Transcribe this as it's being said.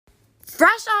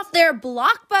Fresh off their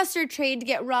blockbuster trade to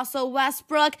get Russell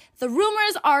Westbrook, the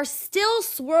rumors are still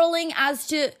swirling as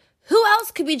to who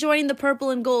else could be joining the purple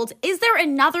and gold. Is there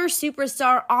another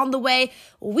superstar on the way?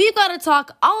 We've got to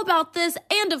talk all about this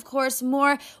and, of course,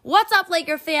 more. What's up,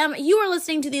 Laker fam? You are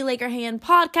listening to the Laker Hand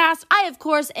podcast. I, of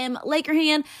course, am Laker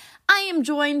Hand. I am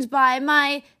joined by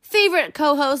my favorite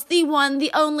co-host, the one,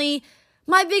 the only,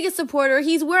 my biggest supporter.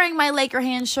 He's wearing my Laker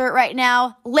Hand shirt right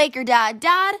now. Laker Dad.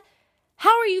 Dad,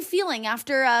 how are you feeling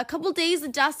after a couple days? The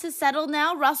dust has settled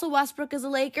now. Russell Westbrook is a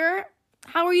Laker.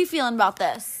 How are you feeling about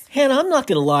this? Hannah, I'm not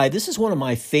going to lie. This is one of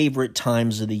my favorite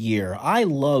times of the year. I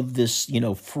love this,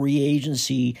 free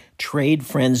agency trade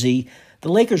frenzy.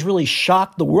 The Lakers really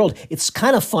shocked the world. It's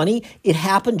kind of funny. It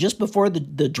happened just before the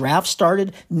draft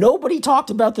started. Nobody talked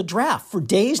about the draft. For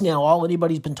days now, all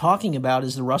anybody's been talking about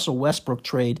is the Russell Westbrook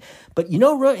trade. But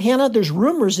Hannah, there's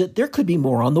rumors that there could be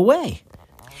more on the way.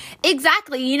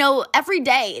 Exactly. Every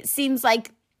day it seems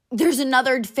like there's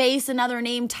another face, another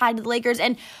name tied to the Lakers.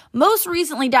 And most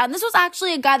recently, Dad, and this was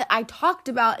actually a guy that I talked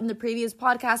about in the previous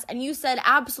podcast, and you said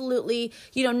absolutely,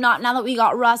 not now that we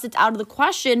got Russ, it's out of the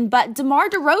question, but Demar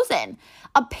DeRozan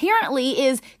apparently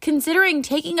is considering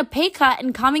taking a pay cut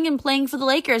and coming and playing for the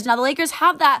Lakers. Now, the Lakers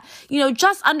have that,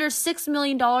 just under $6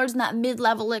 million in that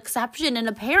mid-level exception, and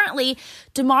apparently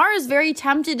DeMar is very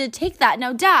tempted to take that.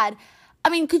 Now, Dad,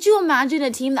 could you imagine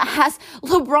a team that has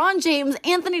LeBron James,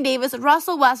 Anthony Davis,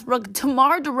 Russell Westbrook,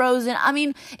 DeMar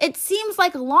DeRozan? It seems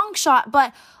like a long shot,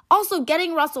 but also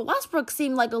getting Russell Westbrook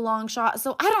seemed like a long shot.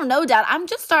 So I don't know, Dad. I'm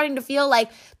just starting to feel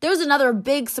like there's another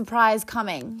big surprise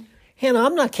coming. Hannah,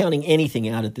 I'm not counting anything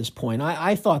out at this point.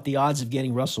 I thought the odds of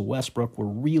getting Russell Westbrook were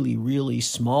really, really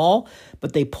small,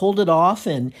 but they pulled it off.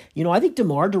 And, I think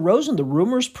DeMar DeRozan, the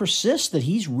rumors persist that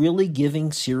he's really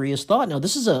giving serious thought. Now,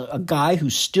 this is a guy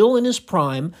who's still in his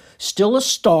prime, still a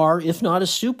star, if not a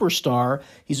superstar.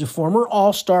 He's a former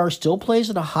all-star, still plays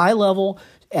at a high level,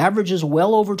 averages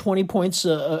well over 20 points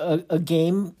a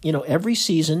game, every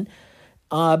season.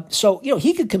 So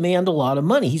he could command a lot of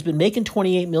money. He's been making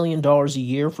 $28 million a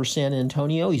year for San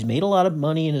Antonio. He's made a lot of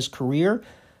money in his career.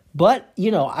 But,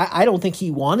 I don't think he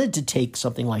wanted to take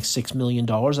something like $6 million.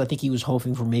 I think he was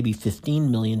hoping for maybe $15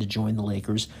 million to join the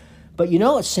Lakers. But,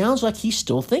 it sounds like he's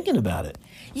still thinking about it.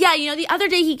 Yeah, the other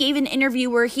day he gave an interview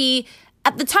where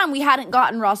at the time, we hadn't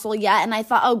gotten Russell yet, and I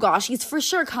thought, oh gosh, he's for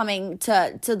sure coming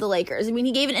to the Lakers.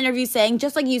 He gave an interview saying,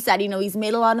 just like you said, he's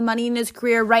made a lot of money in his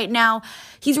career right now.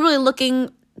 He's really looking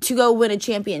to go win a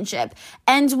championship.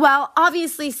 And while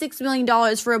obviously $6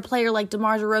 million for a player like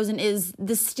DeMar DeRozan is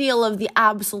the steal of the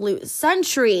absolute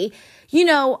century,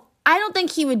 I don't think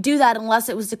he would do that unless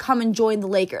it was to come and join the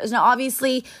Lakers. Now,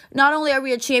 obviously, not only are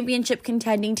we a championship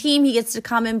contending team, he gets to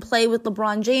come and play with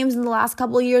LeBron James in the last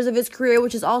couple of years of his career,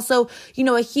 which is also,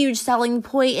 a huge selling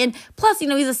point. And plus,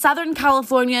 he's a Southern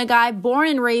California guy, born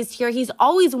and raised here. He's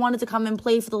always wanted to come and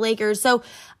play for the Lakers. So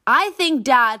I think,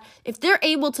 Dad, if they're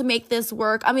able to make this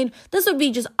work, this would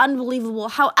be just unbelievable.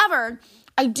 However,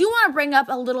 I do want to bring up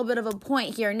a little bit of a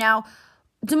point here. Now,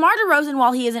 DeMar DeRozan,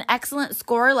 while he is an excellent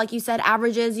scorer, like you said,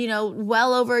 averages,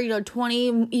 well over,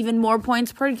 20, even more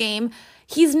points per game,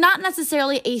 he's not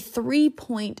necessarily a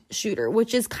three-point shooter,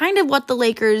 which is kind of what the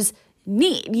Lakers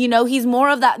need. He's more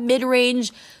of that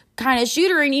mid-range kind of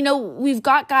shooter. And, we've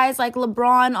got guys like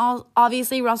LeBron,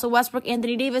 obviously Russell Westbrook,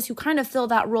 Anthony Davis, who kind of fill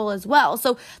that role as well.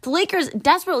 So the Lakers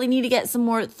desperately need to get some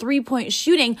more three-point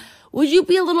shooting. Would you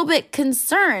be a little bit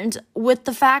concerned with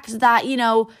the fact that,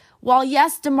 while,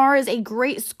 yes, DeMar is a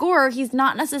great scorer, he's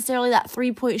not necessarily that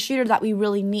three-point shooter that we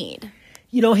really need?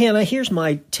 Hannah, here's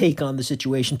my take on the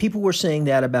situation. People were saying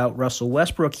that about Russell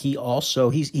Westbrook.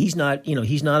 He's not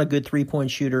a good three-point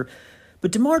shooter.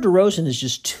 But DeMar DeRozan is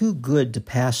just too good to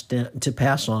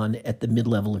pass on at the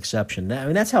mid-level exception.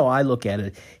 That's how I look at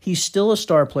it. He's still a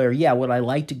star player. Yeah, would I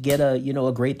like to get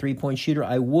a great three-point shooter?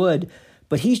 I would,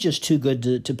 but he's just too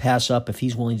good to pass up if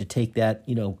he's willing to take that,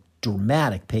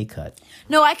 dramatic pay cut.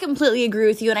 No, I completely agree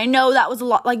with you. And I know that was a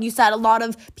lot, like you said, a lot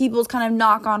of people's kind of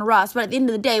knock on Russ. But at the end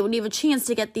of the day, when you have a chance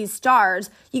to get these stars,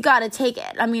 you got to take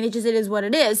it. It is what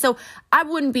it is. So I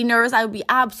wouldn't be nervous. I would be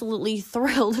absolutely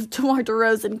thrilled if DeMar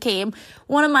DeRozan came.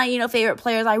 One of my, favorite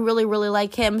players. I really, really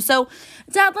like him. So,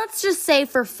 Dad, let's just say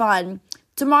for fun,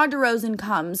 DeMar DeRozan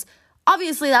comes.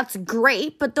 Obviously, that's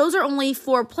great, but those are only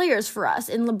 4 players for us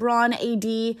in LeBron,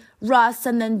 AD, Russ,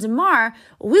 and then DeMar.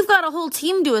 We've got a whole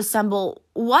team to assemble.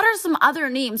 What are some other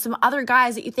names, some other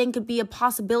guys that you think could be a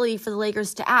possibility for the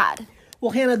Lakers to add? Well,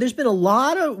 Hannah, there's been a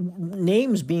lot of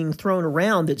names being thrown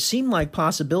around that seem like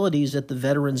possibilities at the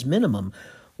veterans minimum.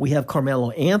 We have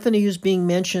Carmelo Anthony who's being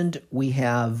mentioned. We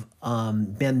have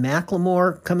Ben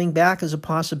McLemore coming back as a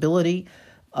possibility.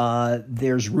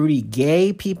 There's Rudy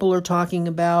Gay people are talking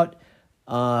about.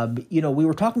 We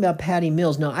were talking about Patty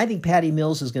Mills. Now, I think Patty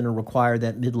Mills is going to require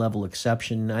that mid-level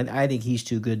exception. I think he's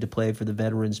too good to play for the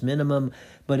veterans minimum.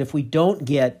 But if we don't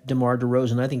get DeMar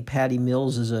DeRozan, I think Patty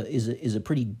Mills is a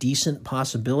pretty decent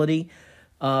possibility.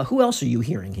 Who else are you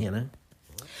hearing, Hannah?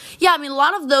 Yeah, I mean, a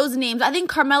lot of those names. I think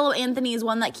Carmelo Anthony is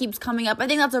one that keeps coming up. I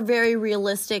think that's a very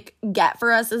realistic get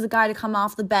for us as a guy to come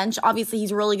off the bench. Obviously,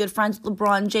 he's really good friends with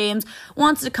LeBron James,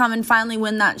 wants to come and finally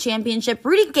win that championship.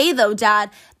 Rudy Gay, though,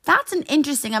 Dad, that's an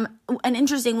interesting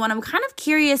one. I'm kind of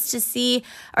curious to see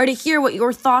or to hear what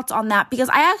your thoughts on that, because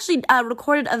I actually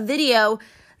recorded a video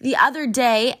the other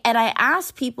day, and I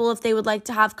asked people if they would like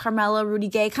to have Carmelo, Rudy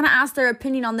Gay, kind of asked their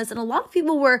opinion on this, and a lot of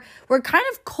people were kind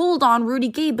of cold on Rudy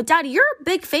Gay, but Daddy, you're a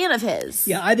big fan of his.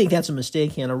 Yeah, I think that's a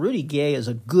mistake, Hannah. Rudy Gay is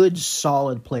a good,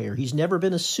 solid player. He's never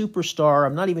been a superstar.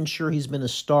 I'm not even sure he's been a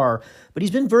star, but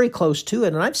he's been very close to it,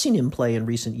 and I've seen him play in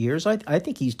recent years. I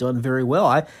think he's done very well.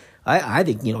 I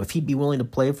think, if he'd be willing to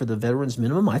play for the veterans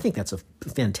minimum, I think that's a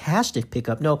fantastic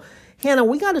pickup. No, Hannah,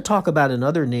 we got to talk about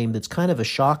another name that's kind of a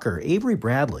shocker, Avery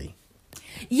Bradley.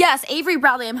 Yes, Avery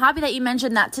Bradley. I'm happy that you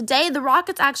mentioned that. Today, the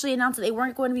Rockets actually announced that they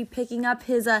weren't going to be picking up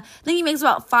his, I think he makes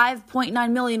about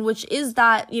 $5.9 million, which is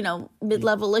that,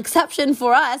 mid-level exception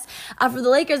for us. For the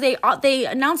Lakers, they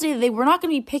announced that they were not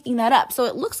going to be picking that up. So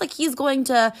it looks like he's going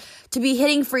to be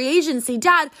hitting free agency.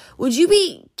 Dad, would you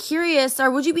be curious or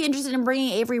would you be interested in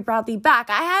bringing Avery Bradley back?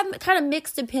 I have kind of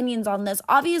mixed opinions on this.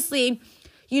 Obviously,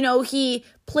 he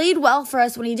played well for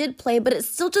us when he did play, but it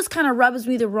still just kind of rubs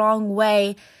me the wrong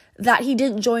way that he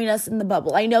didn't join us in the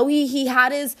bubble. I know he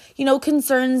had his,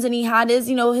 concerns and he had his,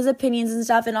 his opinions and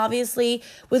stuff. And obviously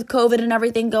with COVID and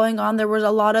everything going on, there was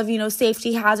a lot of,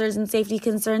 safety hazards and safety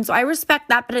concerns. So I respect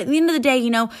that. But at the end of the day,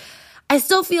 I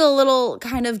still feel a little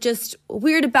kind of just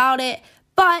weird about it.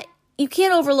 But you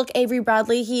can't overlook Avery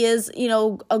Bradley. He is,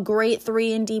 a great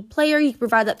 3-and-D player. He can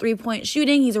provide that 3-point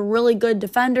shooting. He's a really good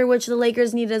defender, which the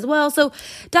Lakers need as well. So,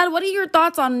 Dad, what are your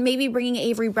thoughts on maybe bringing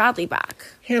Avery Bradley back?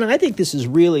 Hannah, I think this is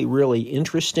really, really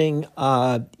interesting.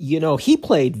 He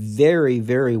played very,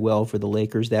 very well for the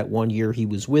Lakers that one year he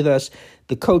was with us.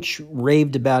 The coach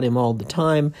raved about him all the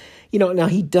time. Now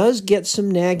he does get some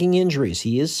nagging injuries.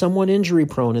 He is somewhat injury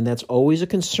prone, and that's always a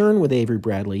concern with Avery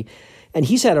Bradley. And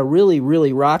he's had a really,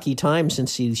 really rocky time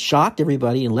since he shocked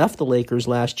everybody and left the Lakers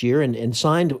last year and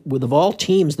signed with, of all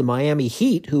teams, the Miami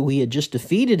Heat, who he had just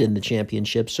defeated in the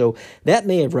championship. So that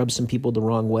may have rubbed some people the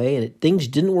wrong way. And things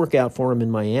didn't work out for him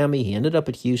in Miami. He ended up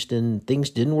at Houston. Things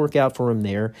didn't work out for him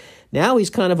there. Now he's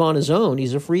kind of on his own.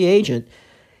 He's a free agent.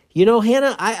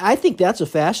 Hannah, I think that's a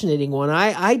fascinating one.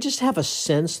 I just have a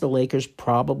sense the Lakers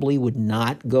probably would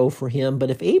not go for him. But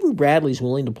if Avery Bradley's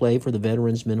willing to play for the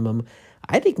veterans minimum,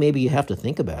 I think maybe you have to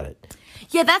think about it.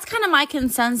 Yeah, that's kind of my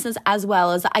consensus as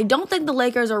well, is I don't think the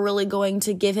Lakers are really going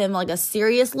to give him like a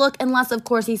serious look unless, of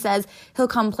course, he says he'll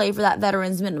come play for that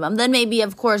veterans minimum. Then maybe,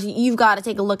 of course, you've got to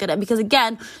take a look at it because,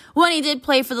 again, when he did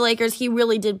play for the Lakers, he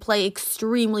really did play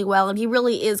extremely well, and he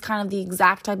really is kind of the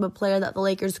exact type of player that the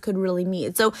Lakers could really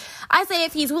need. So I say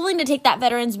if he's willing to take that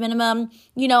veterans minimum,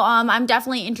 I'm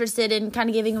definitely interested in kind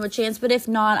of giving him a chance, but if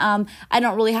not, I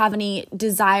don't really have any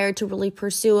desire to really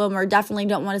pursue him or definitely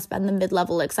don't want to spend the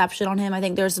mid-level exception on him. I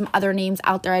think there's some other names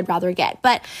out there I'd rather get.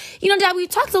 But, Dad, we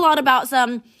talked a lot about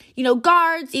some,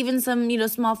 guards, even some,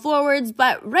 small forwards.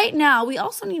 But right now, we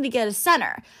also need to get a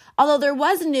center. Although there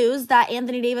was news that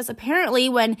Anthony Davis, apparently,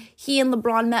 when he and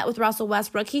LeBron met with Russell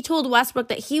Westbrook, he told Westbrook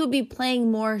that he would be playing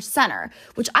more center,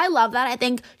 which I love that. I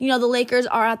think, the Lakers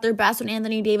are at their best when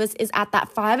Anthony Davis is at that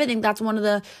 5. I think that's one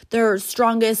of their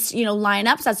strongest,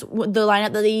 lineups. That's the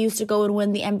lineup that they used to go and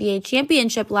win the NBA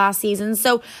championship last season.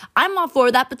 So I'm all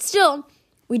for that. But still,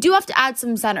 we do have to add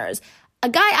some centers. A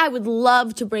guy I would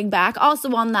love to bring back,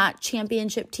 also on that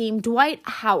championship team, Dwight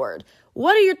Howard.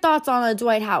 What are your thoughts on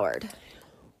Dwight Howard?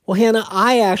 Well, Hannah,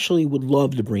 I actually would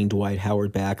love to bring Dwight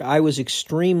Howard back. I was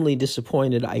extremely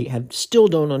disappointed. I still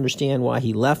don't understand why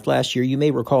he left last year. You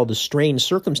may recall the strange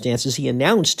circumstances. He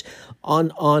announced on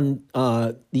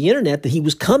the internet that he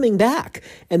was coming back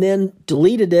and then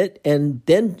deleted it and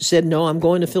then said, no, I'm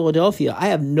going to Philadelphia. I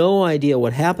have no idea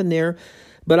what happened there,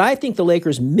 but I think the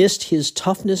Lakers missed his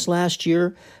toughness last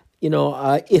year.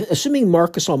 Assuming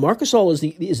Marc Gasol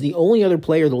is the only other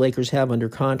player the Lakers have under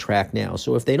contract now.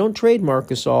 So if they don't trade Marc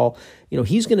Gasol,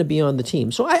 he's going to be on the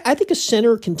team. So I think a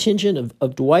center contingent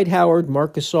of Dwight Howard,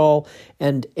 Marc Gasol,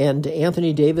 and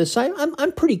Anthony Davis,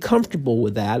 I'm pretty comfortable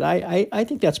with that. I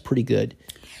think that's pretty good.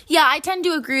 Yeah, I tend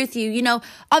to agree with you.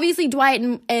 Obviously Dwight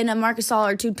and Marc Gasol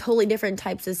are two totally different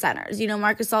types of centers.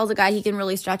 Marc Gasol is a guy, he can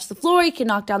really stretch the floor. He can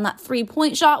knock down that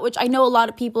 3-point shot, which I know a lot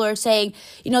of people are saying,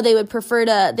 they would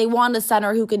they want a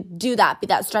center who could do that, be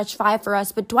that stretch five for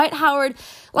us. But Dwight Howard,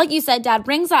 like you said, Dad,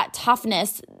 brings that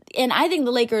toughness. And I think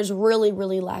the Lakers really,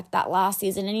 really lacked that last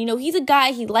season. And, he's a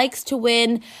guy, he likes to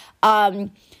win.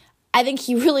 I think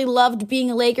he really loved being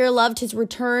a Laker, loved his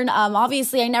return.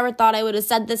 Obviously, I never thought I would have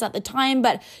said this at the time,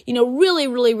 but, really,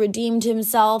 really redeemed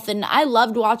himself, and I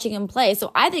loved watching him play.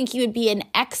 So I think he would be an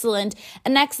excellent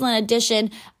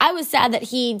addition. I was sad that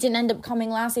he didn't end up coming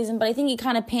last season, but I think he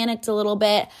kind of panicked a little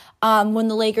bit when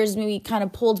the Lakers maybe kind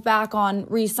of pulled back on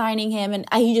re-signing him, and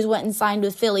he just went and signed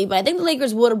with Philly. But I think the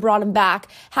Lakers would have brought him back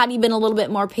had he been a little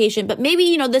bit more patient. But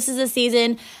maybe, this is the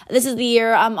season, this is the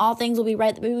year, all things will be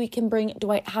right, that maybe we can bring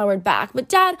Dwight Howard back. But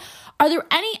Dad, are there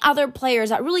any other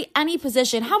players at really any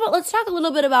position? How about, let's talk a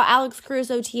little bit about Alex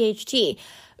Caruso, THT.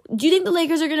 Do you think the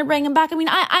Lakers are going to bring him back? I mean,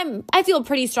 I feel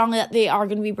pretty strongly that they are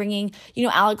going to be bringing,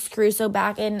 Alex Caruso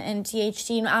back and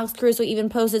THT. Alex Caruso even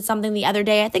posted something the other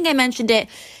day. I think I mentioned it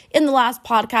in the last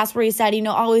podcast where he said,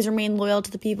 always remain loyal to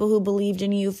the people who believed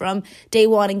in you from day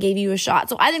one and gave you a shot.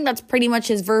 So I think that's pretty much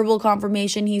his verbal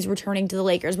confirmation he's returning to the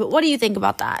Lakers. But what do you think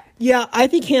about that? Yeah, I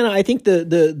think, Hannah,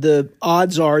 the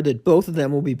odds are that both of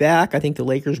them will be back. I think the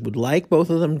Lakers would like both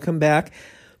of them to come back.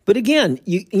 But again,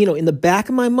 in the back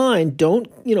of my mind, don't,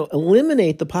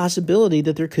 eliminate the possibility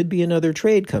that there could be another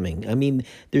trade coming. I mean,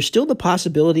 there's still the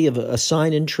possibility of a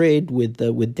sign and trade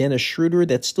with Dennis Schroeder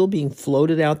that's still being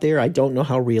floated out there. I don't know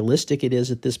how realistic it is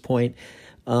at this point,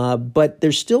 but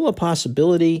there's still a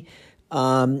possibility.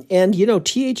 And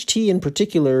THT in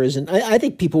particular I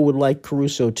think people would like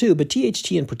Caruso too, but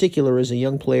THT in particular is a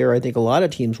young player I think a lot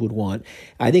of teams would want.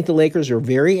 I think the Lakers are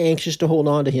very anxious to hold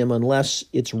on to him unless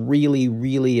it's really,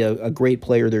 really a great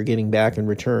player they're getting back in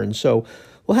return. So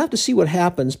we'll have to see what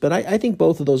happens, but I think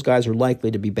both of those guys are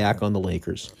likely to be back on the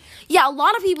Lakers. Yeah, a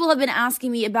lot of people have been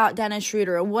asking me about Dennis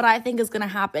Schroeder and what I think is going to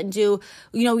happen.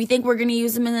 We think we're going to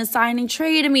use him in the signing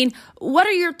trade? I mean, what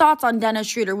are your thoughts on Dennis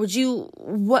Schroeder? What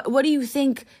do you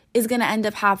think is going to end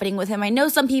up happening with him? I know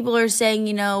some people are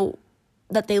saying,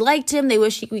 that they liked him. They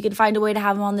wish we could find a way to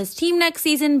have him on this team next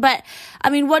season. But, I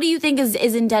mean, what do you think is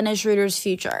in Dennis Schroeder's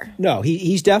future? No,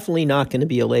 he's definitely not going to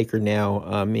be a Laker now.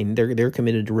 I mean, they're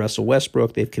committed to Russell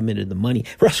Westbrook. They've committed the money.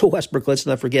 Russell Westbrook, let's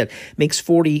not forget, makes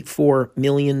 $44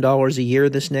 million a year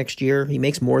this next year. He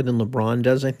makes more than LeBron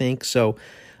does, I think. So,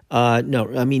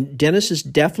 no, I mean, Dennis is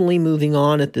definitely moving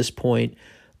on at this point.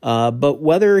 But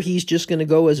whether he's just going to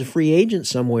go as a free agent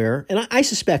somewhere, and I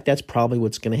suspect that's probably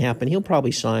what's going to happen. He'll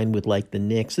probably sign with like the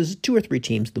Knicks. There's 2 or 3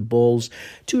 teams, the Bulls,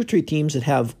 2 or 3 teams that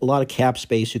have a lot of cap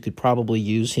space who could probably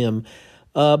use him.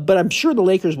 But I'm sure the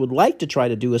Lakers would like to try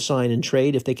to do a sign and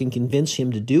trade if they can convince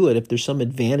him to do it, if there's some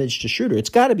advantage to Schroeder. It's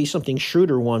got to be something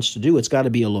Schroeder wants to do. It's got to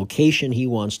be a location he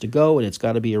wants to go, and it's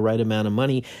got to be a right amount of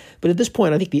money. But at this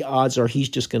point, I think the odds are he's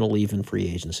just going to leave in free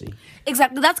agency.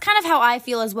 Exactly. That's kind of how I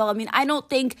feel as well. I mean, I don't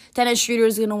think Dennis Schroeder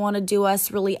is going to want to do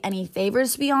us really any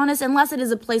favors, to be honest, unless it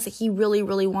is a place that he really,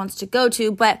 really wants to go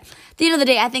to. But at the end of the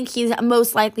day, I think he's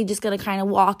most likely just going to kind of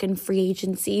walk in free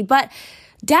agency. But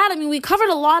Dad, I mean, we covered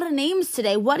a lot of names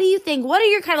today. What do you think? What are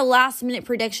your kind of last-minute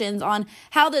predictions on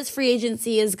how this free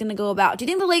agency is going to go about? Do you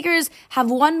think the Lakers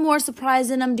have one more surprise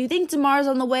in them? Do you think Demar's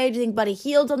on the way? Do you think Buddy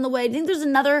Hield's on the way? Do you think there's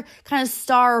another kind of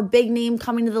star or big name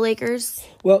coming to the Lakers?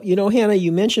 Well, Hannah,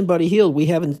 you mentioned Buddy Hield. We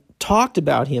haven't talked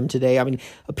about him today. I mean,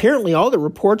 apparently all the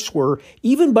reports were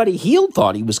even Buddy Hield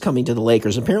thought he was coming to the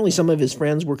Lakers. Apparently some of his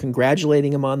friends were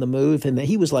congratulating him on the move and that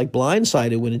he was like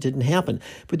blindsided when it didn't happen.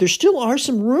 But there still are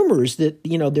some rumors that,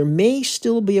 there may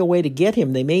still be a way to get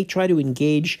him. They may try to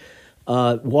engage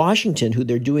Washington, who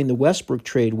they're doing the Westbrook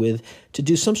trade with, to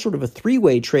do some sort of a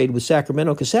 3-way trade with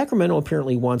Sacramento, because Sacramento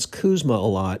apparently wants Kuzma a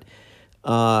lot.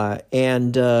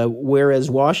 Whereas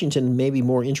Washington may be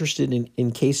more interested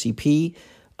in KCP,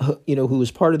 who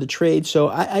was part of the trade. So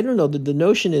I don't know. The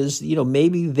notion is,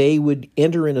 maybe they would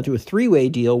enter into a 3-way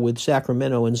deal with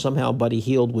Sacramento and somehow Buddy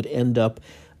Hield would end up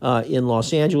in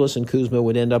Los Angeles and Kuzma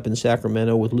would end up in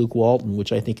Sacramento with Luke Walton,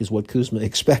 which I think is what Kuzma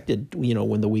expected,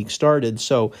 when the week started.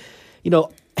 So,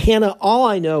 Hannah, all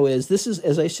I know is this is,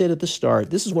 as I said at the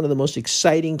start, this is one of the most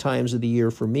exciting times of the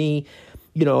year for me.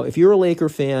 If you're a Laker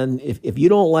fan, if you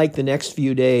don't like the next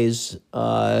few days,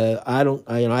 I don't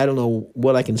know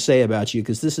what I can say about you,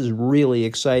 because this is really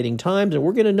exciting times, and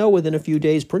we're going to know within a few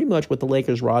days pretty much what the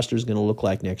Lakers roster is going to look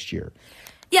like next year.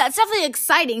 Yeah, it's definitely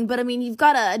exciting, but I mean, you've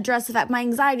got to address the fact my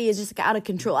anxiety is just out of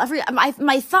control.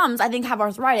 My thumbs, I think, have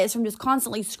arthritis from just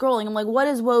constantly scrolling. I'm like, what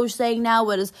is Woj saying now?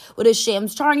 What is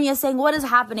Shams Charania saying? What is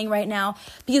happening right now?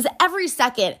 Because every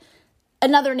second,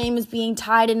 another name is being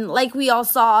tied, and like we all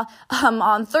saw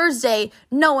on Thursday,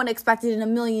 no one expected in a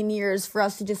million years for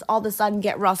us to just all of a sudden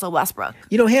get Russell Westbrook.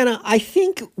 You know, Hannah, I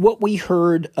think what we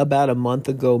heard about a month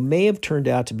ago may have turned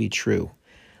out to be true.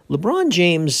 LeBron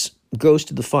James goes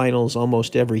to the finals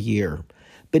almost every year.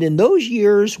 But in those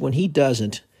years when he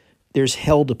doesn't, there's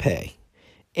hell to pay.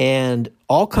 And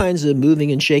all kinds of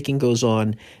moving and shaking goes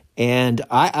on. And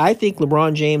I think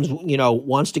LeBron James,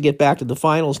 wants to get back to the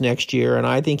finals next year. And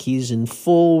I think he's in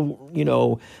full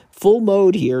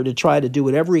mode here to try to do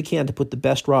whatever he can to put the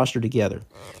best roster together.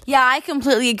 Yeah, I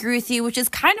completely agree with you, which is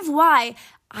kind of why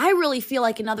I really feel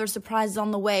like another surprise is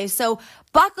on the way. So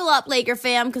buckle up, Laker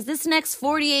fam, because this next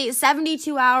 48,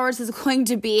 72 hours is going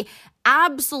to be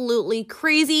absolutely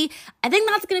crazy. I think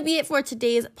that's going to be it for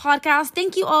today's podcast.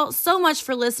 Thank you all so much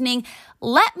for listening.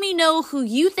 Let me know who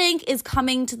you think is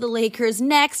coming to the Lakers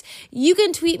next. You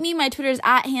can tweet me. My Twitter is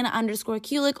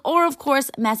 @Hannah_Kulik, or of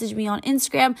course, message me on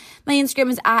Instagram. My Instagram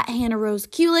is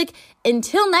 @HannahRoseKulik.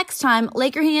 Until next time,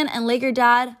 Laker Han and Laker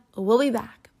Dad will be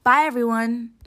back. Bye, everyone.